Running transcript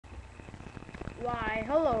Why,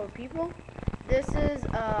 hello people. This is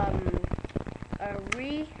I'm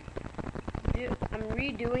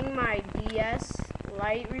redoing my DS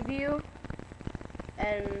Lite review,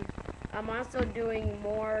 and I'm also doing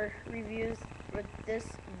more reviews with this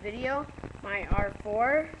video, my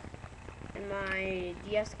R4 and my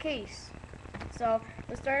DS case. So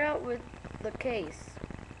let's start out with the case.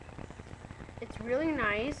 It's really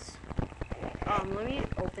nice. Let me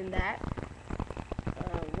open that.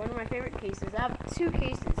 One of my favorite cases. I have two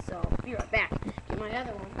cases, so I'll be right back. Get my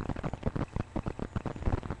other one.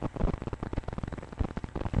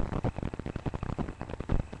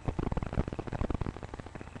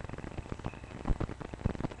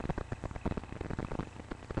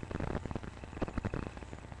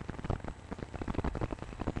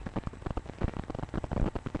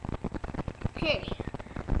 Okay,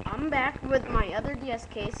 I'm back with my other DS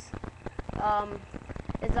case.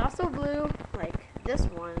 It's also blue, like this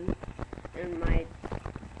one, in my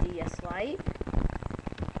DS Lite.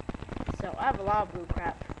 So I have a lot of blue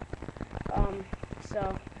crap.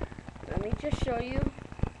 So let me just show you.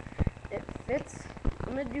 It fits.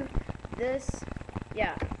 I'm gonna do this.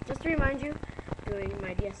 Yeah, just to remind you, doing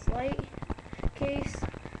my DS Lite case,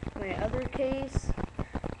 my other case,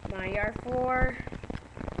 my R4,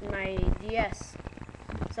 my DS.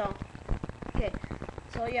 So, okay.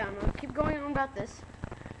 So yeah, I'm gonna keep going on about this.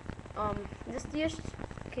 This DS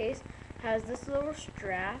case has this little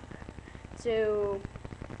strap to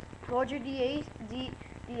hold your DS,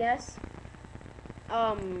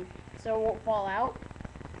 so it won't fall out.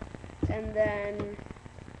 And then,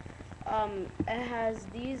 it has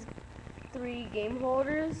these 3 game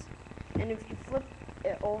holders, and if you flip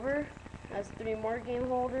it over, it has 3 more game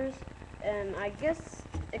holders, and I guess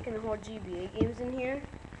it can hold GBA games in here,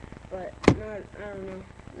 but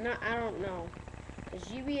I don't know. Because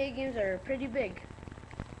GBA games are pretty big.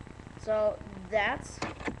 So that's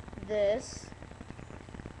this.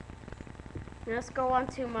 Let's go on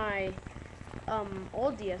to my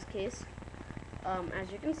old DS case. As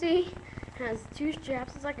you can see, it has 2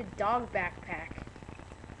 straps. It's like a dog backpack,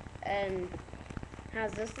 and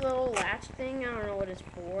has this little latch thing. I don't know what it's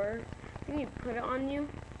for. I think you put it on you.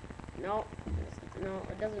 No,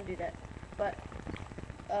 it doesn't do that. But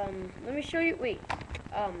let me show you. Wait.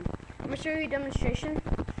 I'm gonna show you a demonstration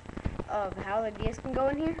of how the DS can go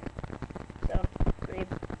in here. So let me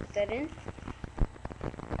put that in.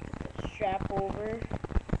 Strap over.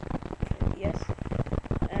 Yes.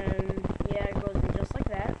 And yeah, it goes in just like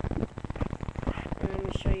that. And I'm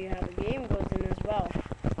gonna show you how the game goes in as well.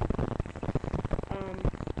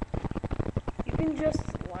 You can just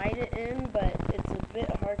slide it in, but it's a bit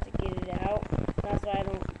hard to get it out. That's why I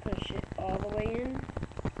don't push it all the way in.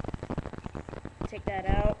 Take that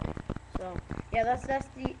out. So yeah, that's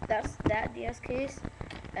that DS case,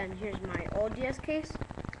 and here's my old DS case.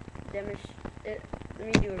 Let me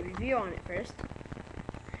do a review on it first.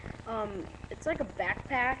 It's like a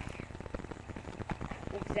backpack,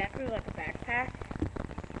 exactly like a backpack.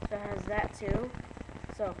 So it has that too.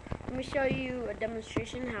 So let me show you a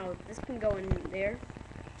demonstration how this can go in there.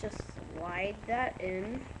 Just slide that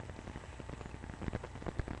in,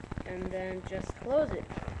 and then just close it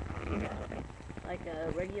like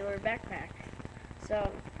a regular backpack.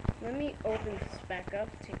 So let me open this back up,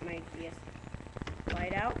 take my DS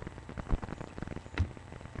Lite out,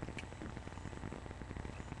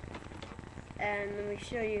 and let me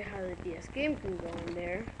show you how the DS game can go in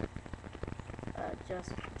there.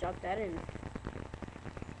 Just drop that in.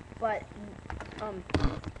 But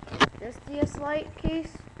this DS Lite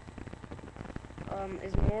case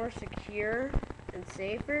is more secure and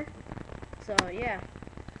safer. So yeah.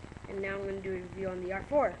 And now I'm going to do a review on the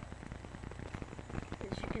R4.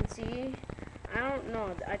 As you can see, I don't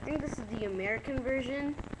know, I think this is the American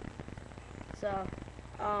version. So,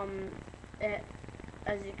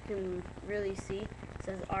 as you can really see, it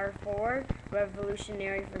says R4,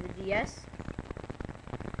 revolutionary for the DS.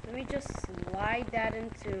 Let me just slide that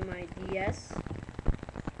into my DS.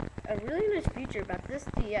 A really nice feature about this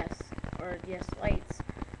DS, or DS Lites,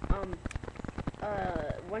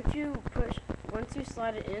 once you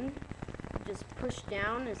slide it in, just push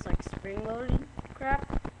down. It's like spring-loaded crap.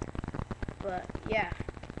 But yeah,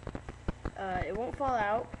 it won't fall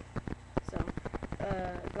out. So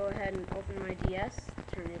go ahead and open my DS,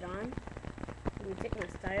 turn it on. Let me take my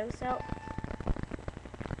stylus out.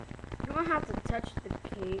 You don't have to touch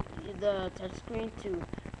the touch screen to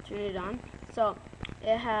turn it on. So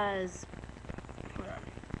it has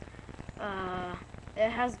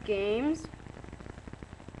games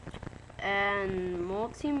and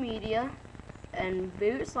multimedia and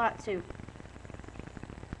boot slot 2.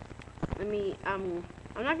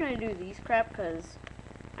 I'm not gonna do these crap because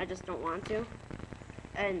I just don't want to.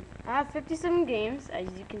 And I have 57 games, as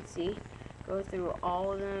you can see. Go through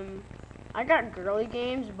all of them. I got girly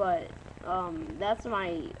games, but that's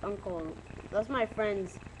my uncle. That's my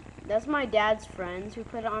friends. That's my dad's friends who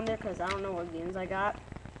put it on there because I don't know what games I got.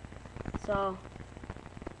 So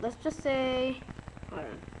let's just say, hold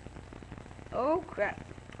on. Oh crap!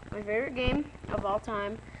 My favorite game of all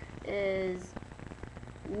time is,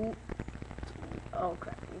 oh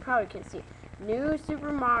crap! You probably can't see it. New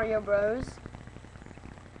Super Mario Bros.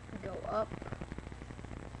 Go up.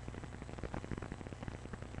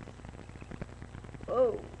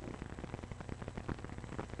 Oh.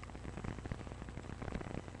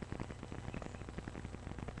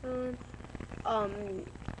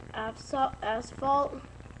 Asphalt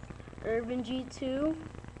Urban G2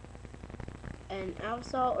 and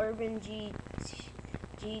Asphalt Urban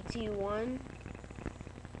GT1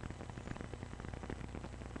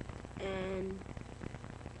 and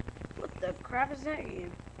what the crap is that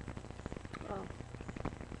game? Oh.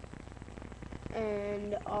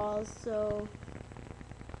 And also,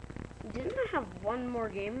 didn't I have one more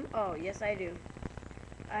game? Oh, yes I do.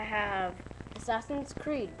 I have Assassin's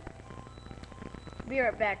Creed. Be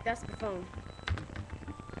right back, that's the phone.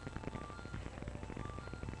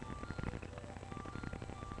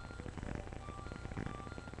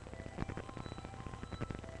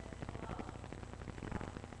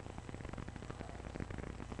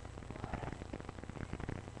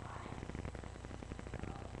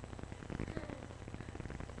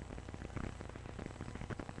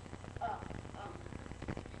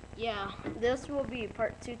 Yeah, this will be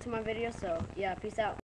part 2 to my video, so yeah, peace out.